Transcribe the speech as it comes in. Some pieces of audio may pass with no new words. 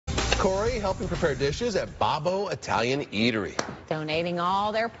Corey helping prepare dishes at Babbo Italian Eatery. Donating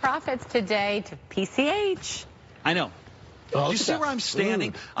all their profits today to PCH. I know. Oh, Do you see where I'm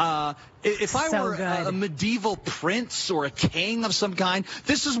standing? If I were a medieval prince or a king of some kind,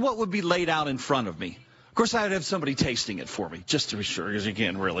 this is what would be laid out in front of me. Of course, I'd have somebody tasting it for me, just to be sure, because you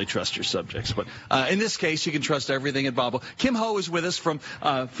can't really trust your subjects. But in this case, you can trust everything at Babbo. Kim Ho is with us from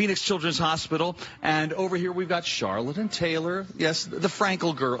Phoenix Children's Hospital. And over here, we've got Charlotte and Taylor. Yes, the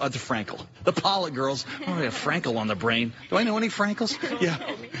Frankel girl, the Pollock girls. Oh, I have Frankel on the brain. Do I know any Frankels? Yeah.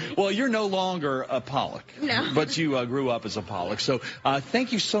 Well, you're no longer a Pollock. No. But you grew up as a Pollock. So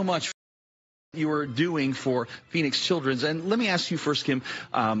thank you so much for what you are doing for Phoenix Children's. And let me ask you first, Kim,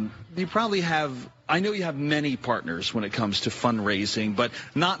 you probably have... I know you have many partners when it comes to fundraising, but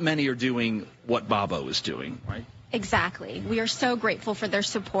not many are doing what Babbo is doing, right? Exactly. We are so grateful for their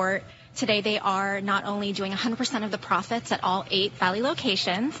support. Today they are not only doing 100% of the profits at all 8 Valley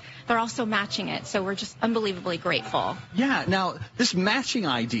locations, they're also matching it. So we're just unbelievably grateful. Yeah. Now, this matching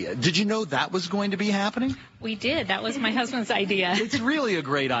idea, did you know that was going to be happening? We did. That was my husband's idea. It's really a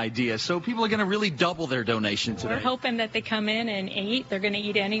great idea. So people are going to really double their donation today. We're hoping that they come in and eat. They're going to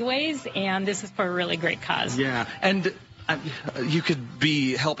eat anyways, and this is for a really great cause. Yeah. And you could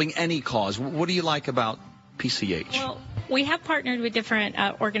be helping any cause. What do you like about PCH? Well, we have partnered with different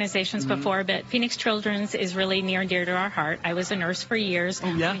organizations before, but Phoenix Children's is really near and dear to our heart. I was a nurse for years.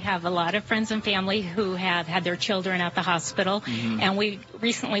 Oh, yeah? We have a lot of friends and family who have had their children at the hospital, and we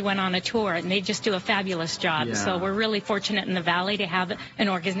recently went on a tour, and they just do a fabulous job. Yeah. So we're really fortunate in the Valley to have an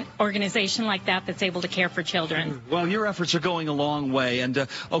organization like that that's able to care for children. Well, your efforts are going a long way. And,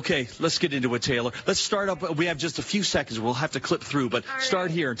 okay, let's get into it, Taylor. Let's start up. We have just a few seconds. We'll have to clip through, but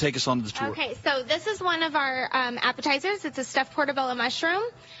start here and take us on the tour. Okay, so this is one of our appetizers. It's a stuffed portobello mushroom.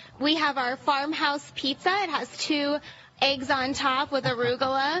 We have our farmhouse pizza. It has 2 eggs on top with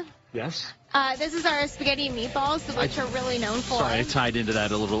arugula. Yes. This is our spaghetti and meatballs, which are really known for. Sorry, I tied into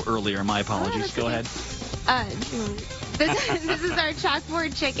that a little earlier. My apologies. Go ahead. This is our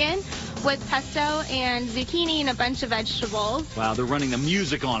chalkboard chicken with pesto and zucchini and a bunch of vegetables. Wow, they're running the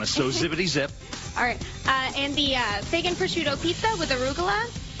music on us, so zippity zip. All right. And the fig and prosciutto pizza with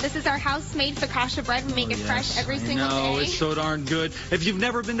arugula. This is our house-made focaccia bread. We make it fresh every single day. No, it's so darn good. If you've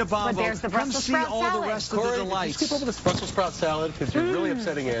never been to Babbo, But there's the come Brussels see sprout all salad. the rest Corey, of the did you delights. skip over this Brussels sprout salad? Because you're really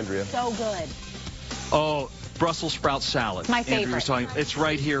upsetting Andrea. So good. Oh, Brussels sprout salad. My Andrea favorite. was talking, it's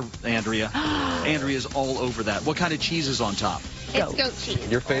right here, Andrea. Andrea's all over that. What kind of cheese is on top? It's goat cheese.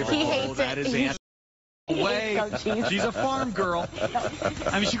 Your favorite? He hates that it. is Andrea. Way. She's a farm girl.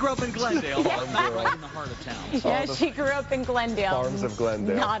 I mean, she grew up in Glendale, right in the heart of town. Yeah, she grew up in Glendale. Farms of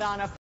Glendale. Not on a